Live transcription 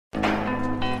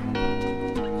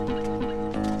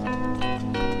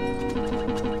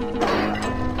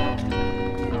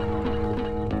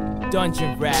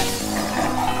dungeon rap.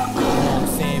 You know what I'm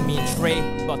saying? Me and Trey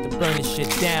about to burn this shit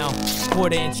down.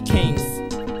 1/4-inch kings.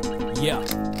 Yeah,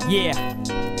 yeah.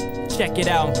 Check it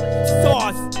out.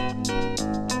 Sauce.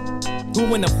 Who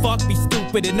in the fuck be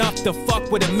stupid enough to fuck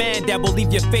with a man that will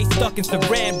leave your face stuck in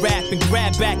saran wrap and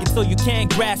grab back until you can't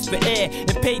grasp for air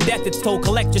and pay death its toll,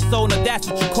 collect your soul? Now that's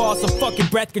what you call some fucking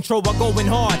breath control while going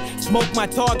hard. Smoke my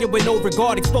target with no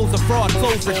regard, expose a fraud,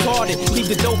 close retarded. Leave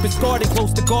the dope discarded,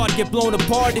 close to guard, get blown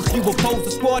apart. If you oppose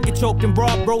the squad, get choked and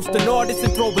robbed, roast an artist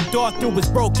and throw a dart through his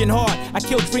broken heart. I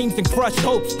kill dreams and crush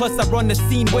hopes, plus I run the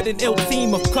scene with an ill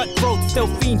team of cutthroats. Still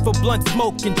fiend for blunt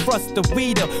smoke and trust the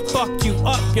weeder. Fuck you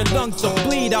up, your lungs will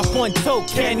bleed off one toe,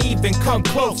 can't even come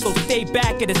close. So stay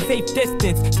back at a safe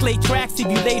distance. Slay tracks if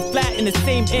you lay flat in the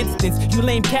same instance. You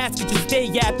lame cats, could you stay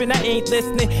yapping? I ain't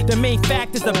listening. The main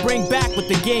fact is I bring back what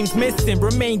the game's missing.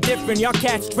 Remain different, y'all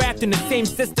cats trapped in the same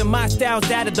system. My style's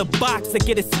out of the box, I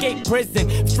get escape prison.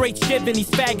 Straight shivin'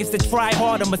 these faggots that try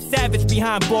hard. I'm a savage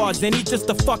behind bars and he's just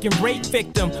a fucking rape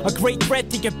victim. A great threat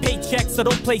to your paycheck, so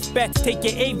don't place bets. Take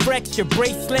your A-Rex, your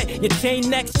bracelet, your chain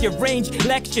next, your range,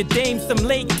 lex, your dame, some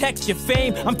latex, your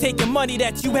fame. I'm taking money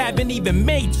that you haven't even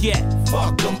made yet.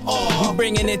 Fuck them all. We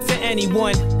bringing it to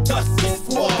anyone. Dusty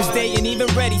Squad. Cause they ain't even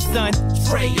ready, son.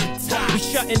 Trey and Dabz. We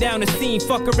shutting down the scene.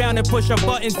 Fuck around and push our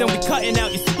buttons, then we cutting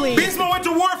out your spleen. Beastmode went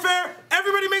to warfare.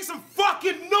 Everybody make some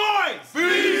fucking noise.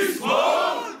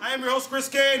 Beastmode. I am your host, Chris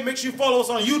Kane. Make sure you follow us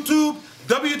on YouTube.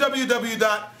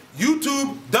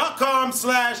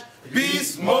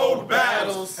 www.youtube.com/Beastmode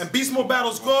Battles. And Beastmode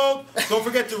Battles Gold. Don't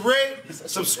forget to rate,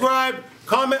 subscribe,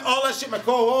 comment, all that shit. My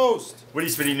co-host. Woody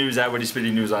Spitty News at Woody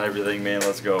Spitty News on everything, man.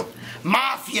 Let's go.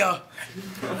 Mafia.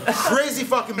 Crazy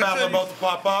fucking battle about to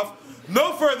pop off.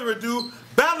 No further ado,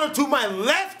 battler to my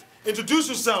left, introduce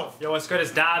yourself. Yo, what's good?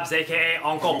 It's Dabz, aka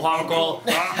Uncle Punkle,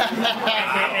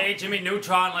 aka Jimmy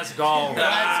Neutron. Let's go. And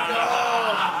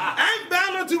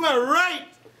battler to my right,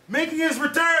 making his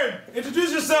return.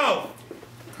 Introduce yourself.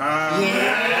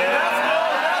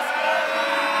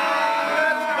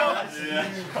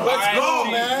 Let's go,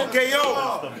 man. Okay,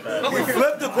 yo. We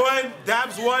flipped the coin.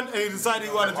 Dabz won, and he decided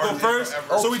he wanted to go first.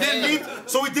 So we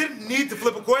didn't need to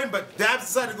flip a coin, but Dabz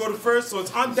decided to go to first. So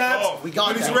it's on Dabz. We got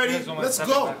when he's ready. Let's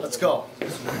go. Let's go.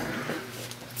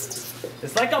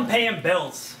 It's like I'm paying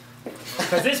bills,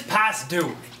 cause it's past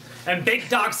due. And Big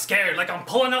Dog's scared, like I'm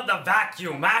pulling out the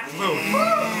vacuum. Act move.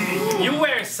 You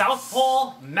wear South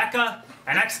Pole, Mecca,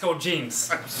 and Exco jeans.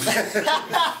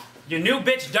 Your new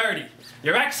bitch dirty.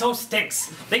 Your exo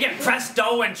stinks. They get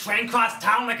presto and train cross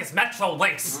town like it's Metro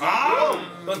Links.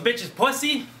 Those bitches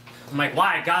pussy? I'm like,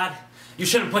 why, God? You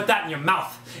shouldn't put that in your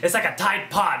mouth. It's like a Tide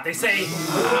Pod. They say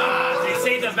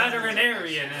the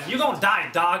veterinarian, and you gonna die,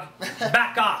 dog.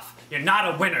 Back off. You're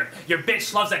not a winner. Your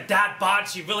bitch loves a dad bod.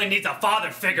 She really needs a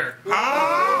father figure.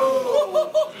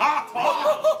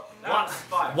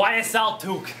 YSL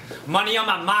toque. Money on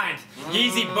my mind.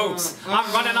 Yeezy boots. I'm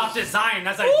running off design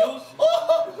as a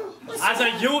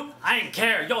youth. I ain't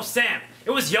care. Yo, Sam.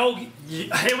 It was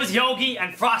Yogi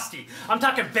and Frosty. I'm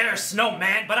talking Bear Snow,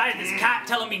 man. But I had this cat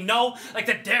telling me no, like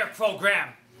the DARE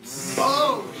program.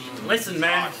 Listen,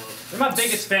 man. You're my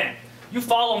biggest fan. You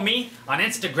follow me on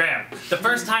Instagram. The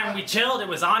first time we chilled, it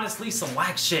was honestly some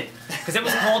whack shit. Cause it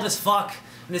was cold as fuck.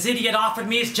 And this idiot offered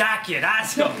me his jacket.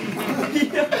 Ask him.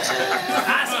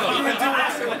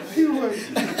 Ask him. You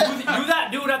that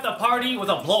dude at the party with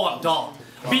a blow-up doll.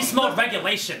 Beastmode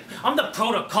regulation. I'm the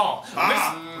protocol.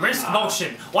 Wrist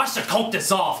motion. Watch the coke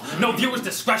dissolve. No viewer's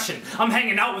discretion. I'm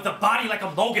hanging out with a body like a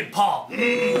Logan Paul.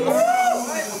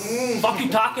 Fuck you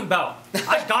talking about?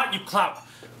 I got you, clout.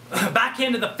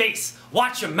 Backhand to the face.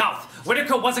 Watch your mouth.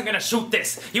 Whitaker wasn't gonna shoot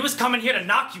this. He was coming here to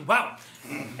knock you out.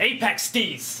 Apex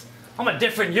Steez. I'm a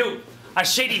different you. A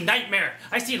shady nightmare.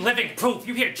 I see living proof.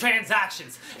 You hear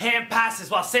transactions. Hand passes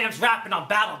while Sam's rapping on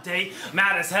battle day.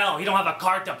 Mad as hell. He don't have a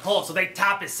card to pull, so they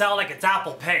tap his cell like it's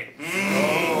Apple Pay.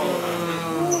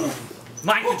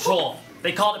 Mind control.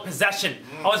 They called it possession.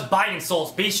 I was buying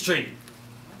souls. B Street.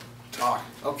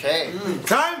 Okay.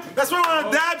 Time? That's why we're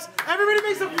on Dabz. Everybody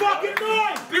make some fucking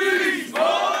noise! Beastmode!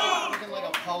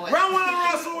 Round one on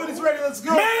Rawsoul when he's ready. Let's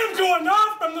go. Man, I'm going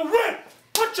off from the rip.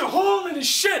 Put your hole in his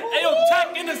shit. Ayo,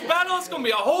 Tech, in this battle, it's gonna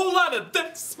be a whole lot of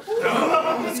this.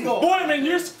 Let's go. Boy, man,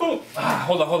 you're school.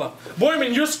 Hold on. Boy,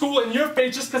 man, you're school in your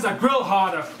face just cause I grill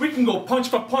harder. We can go punch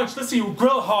for punch. Let's see who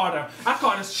grill harder. I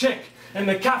caught this chick. in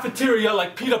the cafeteria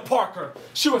like Peter Parker.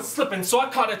 She was slipping, so I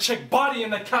caught a chick body in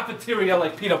the cafeteria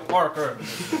like Peter Parker.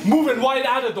 Moving right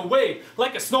out of the way,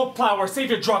 like a snowplower, save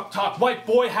your drop top, white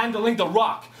boy handling the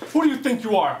rock. Who do you think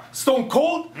you are? Stone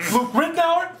Cold? Luke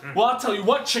Rittenauer? Well, I'll tell you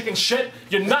what, chicken shit,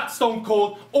 you're not Stone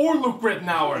Cold or Luke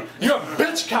Rittenauer. You're a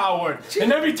bitch coward.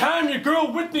 And every time your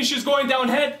girl Whitney, she's going down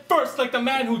head first like the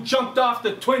man who jumped off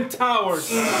the Twin Towers.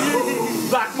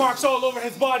 Black marks all over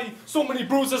his body, so many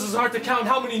bruises it's hard to count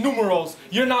how many numerals.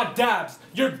 You're not Dabz,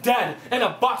 you're dead, in a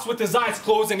box with his eyes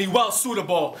closed and he well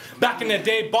suitable. Back in the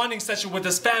day, bonding session with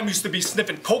his fam used to be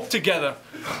sniffing coke together.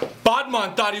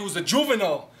 Bodman thought he was a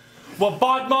juvenile. Well,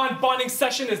 Bodman bonding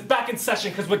session is back in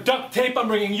session, because with duct tape I'm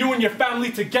bringing you and your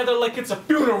family together like it's a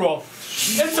funeral.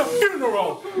 It's a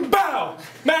funeral! Bow!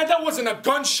 Man, that wasn't a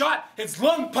gunshot, it's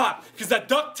lung pop, because that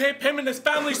duct tape him and his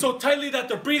family so tightly that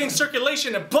their breathing,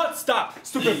 circulation, and blood stop.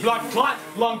 Stupid blood clot,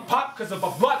 lung pop because of a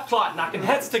blood clot, knocking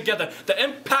heads together. The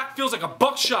impact feels like a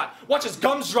buckshot. Watch his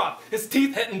gums drop, his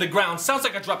teeth hitting the ground. Sounds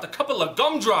like I dropped a couple of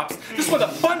gumdrops. This is where the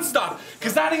fun stopped,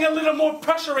 because adding a little more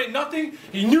pressure ain't nothing.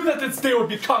 He knew that this day would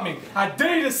be coming. I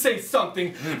dare you to say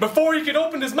something. Before he could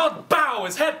open his mouth, bow,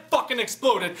 his head fucking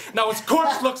exploded. Now his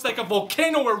corpse looks like a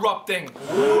volcano erupting.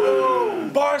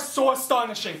 Bars so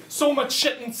astonishing. So much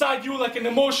shit inside you like an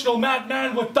emotional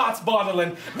madman with thoughts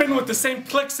bottling. Been with the same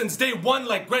clique since day one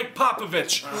like Greg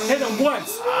Popovich. Hit him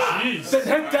once, then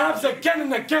hit Dabz again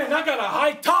and again. I got a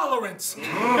high tolerance.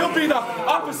 He'll be the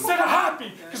opposite of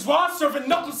happy, because while I'm serving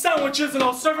knuckle sandwiches and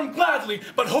I'll serve him gladly,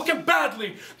 but hook him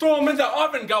badly. Throw him in the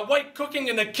oven, got white cooking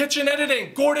in the kitchen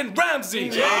editing. Gordon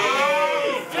Ramsay.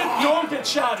 Don't get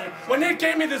shattered. When they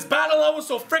gave me this battle, I was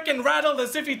so freaking rattled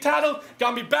as if he tattled.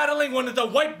 Got me battling one of the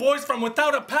white boys from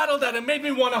without a paddle that it made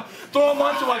me want to throw him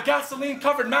onto a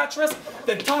gasoline-covered mattress,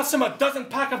 then toss him a dozen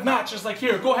pack of matches. Like,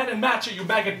 here, go ahead and match it, you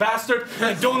maggot bastard,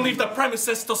 and don't leave the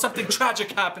premises till something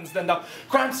tragic happens. Then the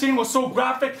crime scene was so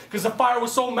graphic, because the fire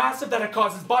was so massive that it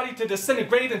caused his body to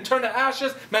disintegrate and turn to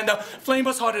ashes. Man, the flame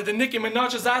was hotter than Nicki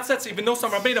Minaj's assets, even though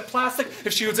some are made of plastic.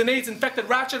 If she was an AIDS-infected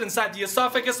ratchet inside the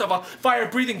esophagus of a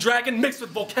fire-breathing dragon mixed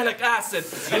with volcanic acid.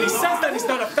 And he says that he's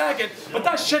not a faggot, but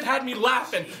that shit had me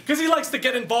laughing, because he likes to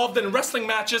get involved in wrestling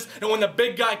matches, and when the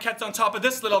big guy gets on top of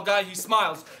this little guy, he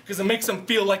smiles, because it makes him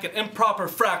feel like an improper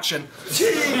fraction.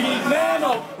 Man,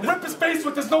 I'll rip his face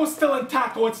with his nose still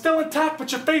intact. Oh, it's still intact,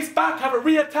 put your face back, have it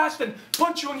reattached, and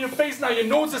punch you in your face. Now your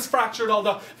nose is fractured. All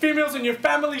the females in your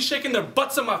family shaking their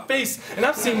butts in my face, and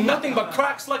I've seen nothing but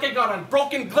cracks like I got on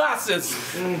broken glasses.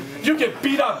 You get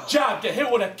beat up, jab, get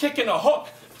hit with a kick and a hook.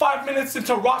 5 minutes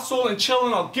into Rawsoul and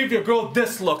chillin', I'll give your girl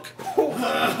this look. Fire!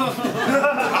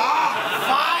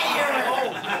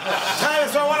 Time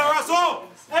for one of Rawsoul!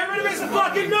 Everybody make some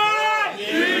fucking noise!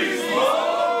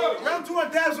 Beastmode! Round 2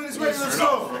 on Dabz when he's ready, let's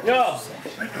go! Yo,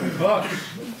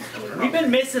 we've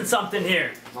been missing something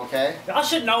here. Okay. Y'all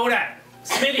should know that.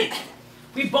 Smitty,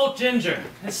 we both ginger.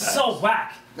 This is so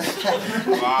whack.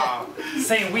 Wow.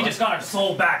 Saying we just got our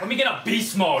soul back. Let me get a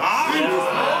beast mode.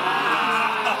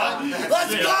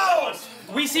 Let's go!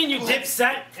 We seen you dip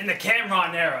set in the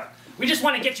Cameron era. We just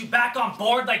want to get you back on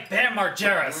board like Bam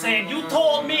Margera, saying you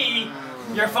told me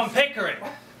you're from Pickering.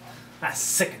 That's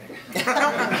sickening.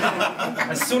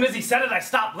 As soon as he said it, I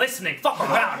stopped listening. Fuck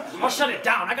around. I'll shut it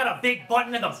down. I got a big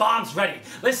button and the bomb's ready.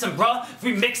 Listen, bruh, if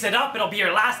we mix it up, it'll be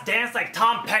your last dance like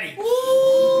Tom Petty.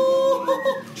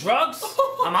 Drugs?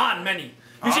 I'm on many.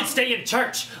 You should stay in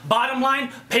church. Bottom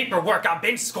line, paperwork. I've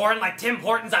been scoring like Tim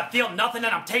Hortons. I feel nothing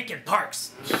and I'm taking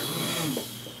parks.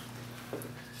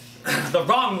 The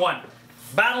wrong one.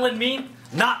 Battling me?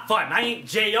 Not fun. I ain't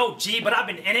JAYYOHH, but I've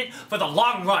been in it for the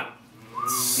long run.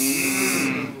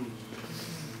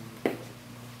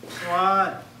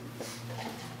 What?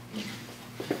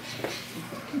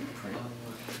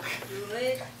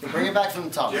 Bring it back from the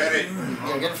top. Get it.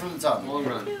 Yeah, get it from the top. Long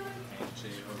run.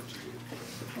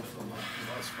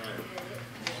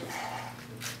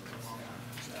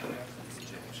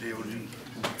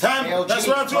 Time, that's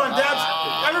round 2 on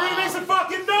Dabz. Everybody make some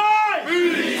fucking noise!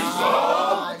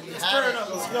 Let's turn it up,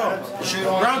 let's go.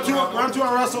 Round 2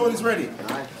 on Rawsoul when he's ready.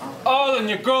 Oh, and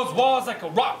your girl's walls like a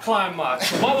rock climber.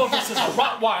 Chihuahua versus a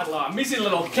Rottweiler. A measly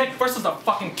little kick versus a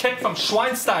fucking kick from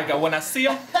Schweinsteiger. When I see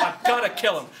him, I gotta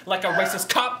kill him. Like a racist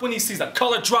cop when he sees a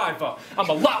colored driver.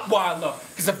 I'm a Rottweiler,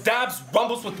 cause if Dabz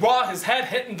rumbles with Raw, his head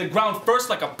hitting the ground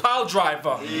first like a pile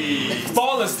driver.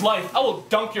 Fall is life, I will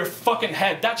dunk your fucking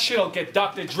head. That shit'll get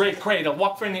Dr. Dre Cray to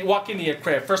walk into your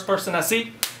crib. First person I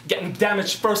see, getting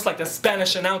damaged first like the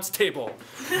Spanish announce table.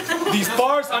 These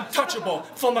bars untouchable,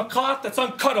 from a cloth that's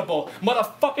uncuttable.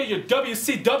 Motherfucker, your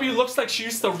WCW looks like she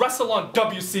used to wrestle on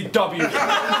WCW.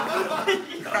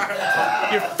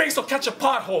 Your face will catch a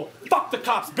pothole. Fuck the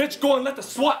cops, bitch, go and let the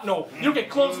SWAT know. You get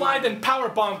clotheslined and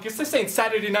powerbombed, cause this ain't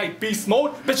Saturday night beast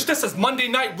mode. Bitch, this is Monday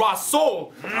night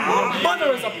Rawsoul. Your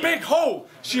mother is a big hoe.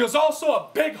 She is also a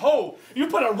big hoe. You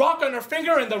put a rock on her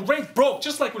finger and the ring broke,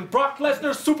 just like when Brock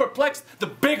Lesnar superplexed the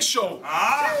Big Show.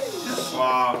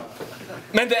 Wow.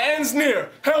 Man, the end's near,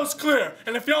 hell's clear,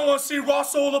 and if y'all want to see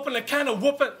Rawsoul open a can of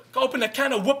whoop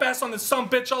ass on the some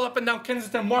bitch all up and down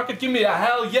Kensington Market, give me a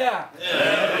hell yeah.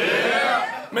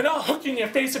 Man, I'll hook you in your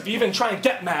face if you even try and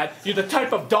get mad. You're the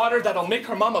type of daughter that'll make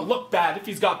her mama look bad. If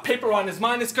he's got paper on his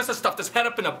mind, it's cause I stuffed his head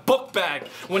up in a book bag.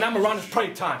 When I'm around, it's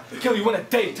prey time. Kill you in a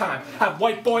daytime. Have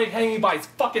white boy hanging by his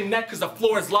fucking neck cause the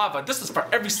floor is lava. This is for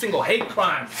every single hate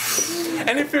crime.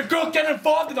 And if your girl get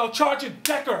involved, then I'll charge you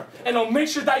decker. And I'll make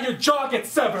sure that your jaw gets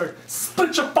severed.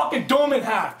 Split your fucking dome in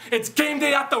half. It's game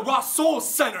day at the Rawsoul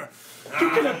Center. You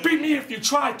couldn't beat me if you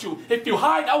tried to. If you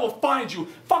hide, I will find you.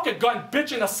 Fuck a gun,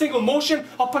 bitch, in a single motion.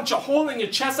 I'll punch a hole in your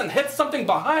chest and hit something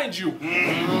behind you.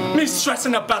 Me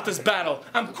stressing about this battle.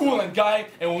 I'm cool and guy,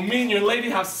 and when me and your lady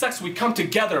have sex, we come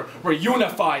together. We're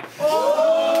unified.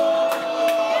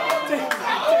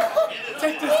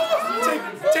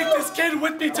 Take this kid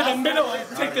with me to the middle.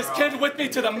 Take this kid with me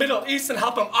to the Middle East and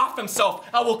help him off himself.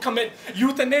 I will commit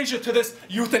euthanasia to this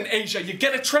euthanasia. You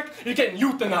get a trick? You're getting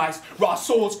euthanized.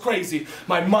 Rawsoul's crazy.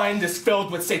 My mind is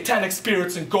filled with satanic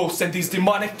spirits and ghosts, and these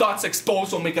demonic thoughts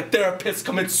exposed will make a therapist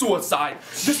commit suicide.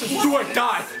 This is do or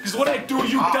die, because what I do,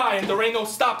 you die, and there ain't no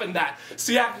stopping that.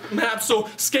 See, I'm so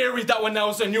scary that when I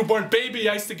was a newborn baby,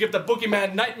 I used to give the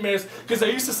boogeyman nightmares, because I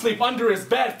used to sleep under his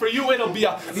bed. For you, it'll be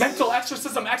a mental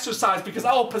exorcism exercise, because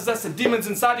I will possess the demons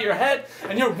inside of your head,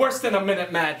 and you're worse than a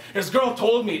minute man. This girl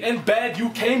told me, in bed, you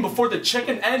came before the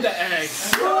chicken and the egg.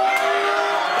 That's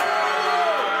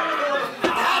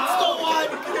the one!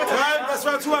 That's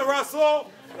round 2 on Rawsoul.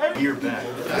 You're back.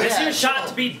 This is your shot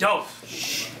to be dope.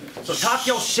 So talk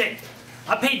your shit.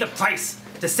 I paid the price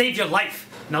to save your life.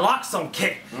 Naloxone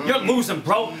kid, you're losing,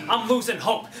 bro. I'm losing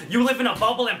hope. You live in a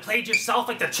bubble and played yourself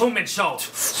like the Truman Show.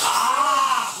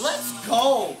 Let's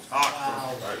go.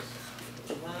 Wow.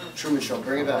 Truman Show,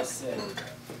 bring it back.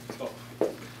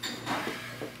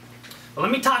 Well,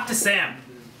 let me talk to Sam.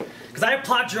 Because I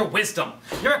applaud your wisdom.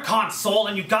 You're a console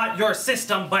and you got your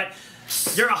system, but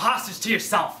you're a hostage to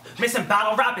yourself. Missing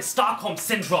battle rap is Stockholm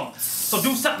Syndrome. So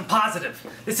do something positive.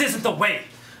 This isn't the way.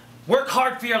 Work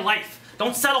hard for your life.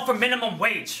 Don't settle for minimum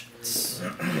wage.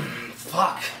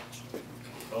 Fuck.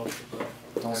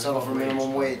 Don't settle for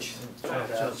minimum wage.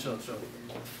 Chill.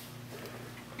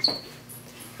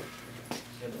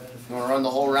 You want to run the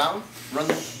whole round? Run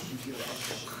the...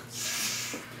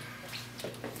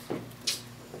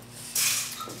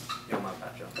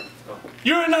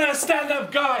 You're not a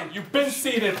stand-up guy. You've been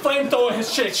seated. Flamethrower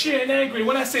his chick. She ain't angry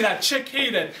when I say that chick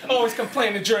heated. Always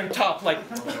complaining during top like,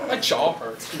 my jaw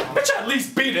hurts. Bitch, at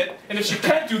least beat it. And if she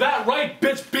can't do that right,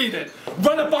 bitch, beat it.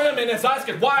 Run up on him and his eyes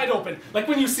get wide open. Like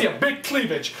when you see a big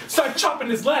cleavage. Start chopping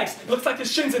his legs. Looks like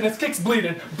his shins and his kicks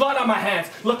bleeding. Blood on my hands.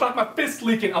 Look like my fist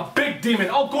leaking. A big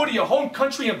demon. I'll go to your home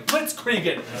country and blitzkrieg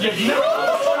it. You never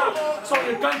stop. So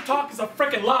your gun talk is a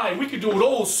freaking lie. We could do it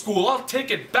old school. I'll take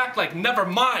it back like never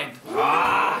mind.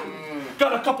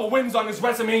 Got a couple wins on his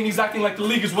resume and he's acting like the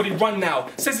league is what he run now.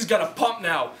 Says he's got a pump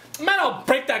now. Man, I'll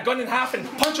break that gun in half and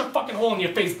punch a fucking hole in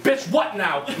your face, bitch. What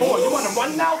now? Oh, you wanna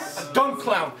run now? A gun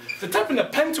clown. The type in the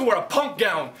pen to wear a punk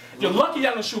gown. You're lucky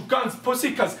I don't shoot guns,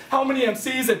 pussy, cause how many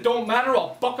MCs it don't matter,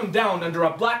 I'll buck them down under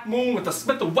a black moon with a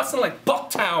Smith & Wesson like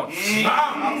Bucktown.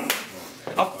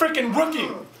 A freaking rookie.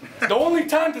 The only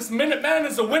time this Minute Man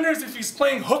is a winner is if he's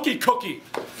playing hooky cookie.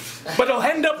 But he'll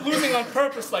end up losing on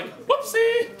purpose like,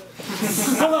 whoopsie.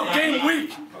 Pull out game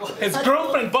week. His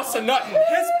girlfriend busts a nut in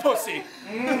his pussy.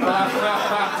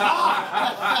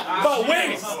 But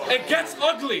wait, it gets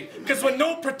ugly. Because with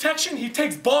no protection, he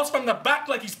takes balls from the back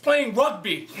like he's playing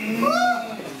rugby.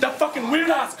 That fucking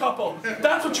weird ass couple.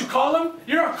 That's what you call him?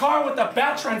 You're a car with a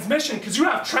bad transmission because you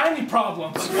have tranny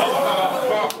problems.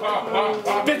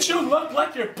 Bitch, you look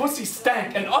like your pussy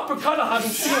stank. An uppercut I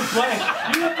haven't seen blank.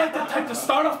 You look like the type to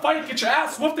start a fight, get your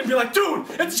ass whooped and be like, dude,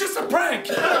 it's just a prank.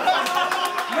 He's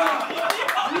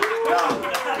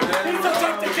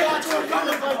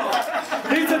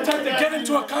the type to get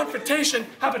into a confrontation,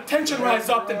 have a tension rise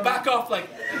up, then back off like,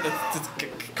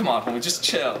 Come on, homie, just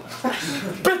chill.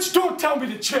 Bitch, don't tell me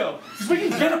to chill. Cause we can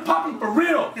get it poppin' for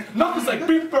real. Nothing's like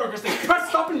beef burgers, they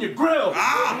pressed up in your grill.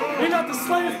 You're not the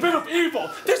slightest bit of evil.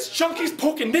 This junkie's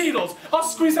poking needles. I'll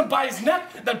squeeze him by his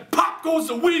neck, then pop goes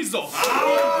the weasel.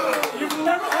 You've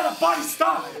never had a body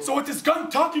stop, so with this gun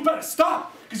talk, you better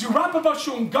stop. Cause you rap about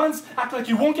shooting guns, act like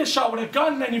you won't get shot with a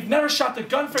gun, then you've never shot the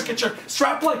gun, forget your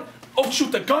strap like, oh,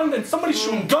 shoot the gun, then somebody's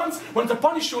shooting guns. When the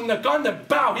bunny's shooting the gun, then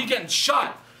bow, he getting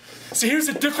shot. See, here's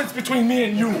the difference between me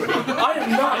and you. I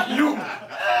am not you.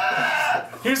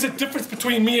 Here's the difference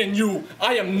between me and you.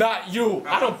 I am not you.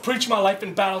 I don't preach my life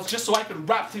in battles just so I could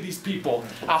rap to these people.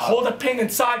 I hold the pain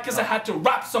inside because I had to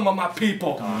rap some of my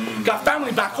people. Got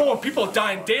family back home, people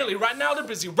dying daily. Right now they're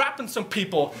busy rapping some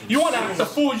people. You want to act the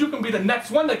fool, you can be the next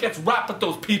one that gets rapped with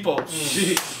those people.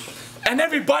 And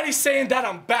everybody's saying that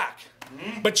I'm back.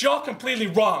 But y'all completely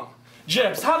wrong.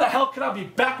 Jibs, how the hell could I be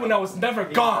back when I was never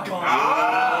gone?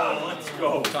 Let's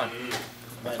go.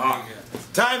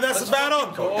 Time, that's the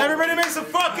battle. Everybody make some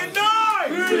fucking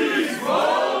noise!